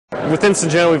within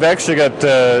Syngenta, we've actually got,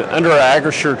 under our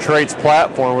AgriSure traits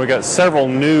platform, we've got several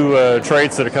new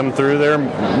traits that are coming through there.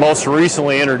 Most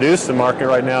recently introduced to the market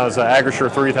right now is AgriSure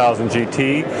 3000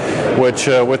 GT, which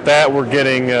with that we're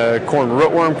getting corn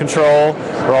rootworm control.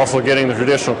 We're also getting the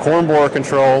traditional corn borer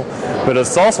control, but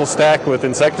it's also stacked with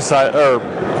insecticide or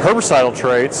herbicidal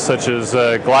traits such as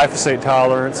glyphosate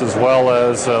tolerance as well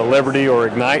as Liberty or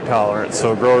Ignite tolerance.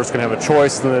 So growers can have a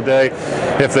choice in the day.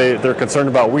 If they're concerned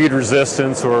about weed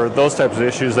resistance or those types of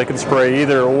issues, they can spray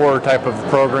either or type of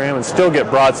program and still get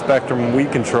broad spectrum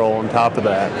weed control on top of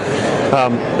that.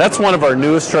 That's one of our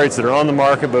newest traits that are on the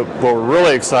market, but what we're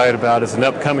really excited about is an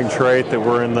upcoming trait that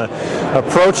we're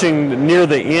approaching near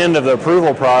the end of the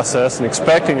approval process and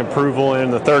expecting approval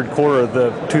in the third quarter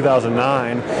of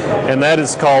 2009, and that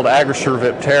is called AgriSure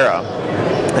Viptera.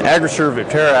 AgriSure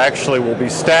Viptera actually will be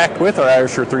stacked with our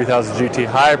AgriSure 3000 GT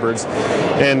hybrids,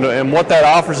 and what that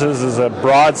offers is a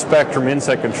broad spectrum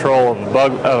insect control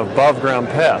of above ground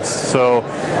pests. So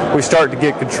we start to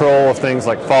get control of things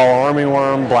like fall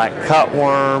armyworm, black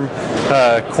cutworm,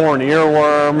 corn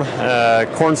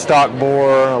earworm, corn stalk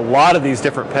borer, a lot of these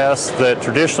different pests that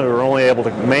traditionally we're only able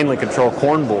to mainly control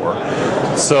corn borer.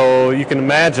 So you can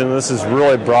imagine this is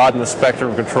really broadened the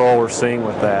spectrum of control we're seeing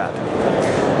with that.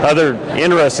 Other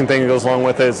interesting thing that goes along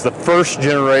with it is the first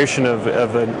generation of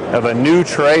a new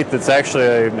trait that's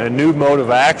actually a new mode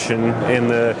of action in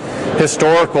the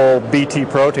historical BT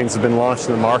proteins that have been launched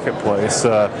in the marketplace.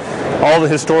 All the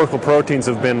historical proteins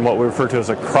have been what we refer to as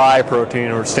a CRY protein,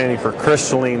 or standing for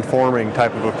crystalline forming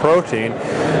type of a protein,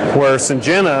 where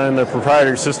Syngenta in the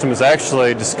proprietary system has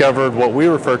actually discovered what we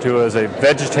refer to as a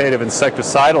vegetative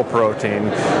insecticidal protein,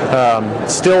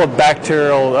 still a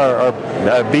bacterial or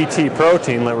a BT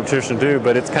protein like we're traditionally do,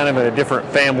 but it's kind of in a different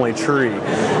family tree.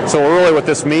 So really what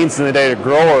this means in the day to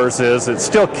growers is it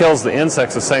still kills the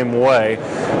insects the same way,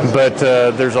 but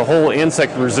there's a whole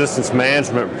insect resistance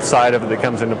management side of it that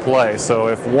comes into play. So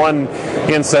if one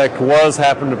insect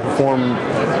happen to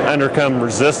undercome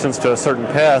resistance to a certain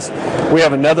pest, we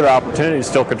have another opportunity to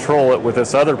still control it with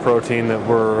this other protein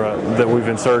that we've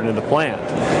inserted in the plant.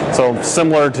 So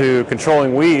similar to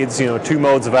controlling weeds, two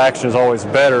modes of action is always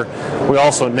better. We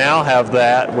also now have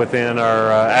that within our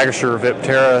AgriSure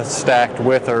Viptera stacked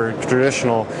with our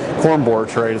traditional corn borer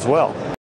trait as well.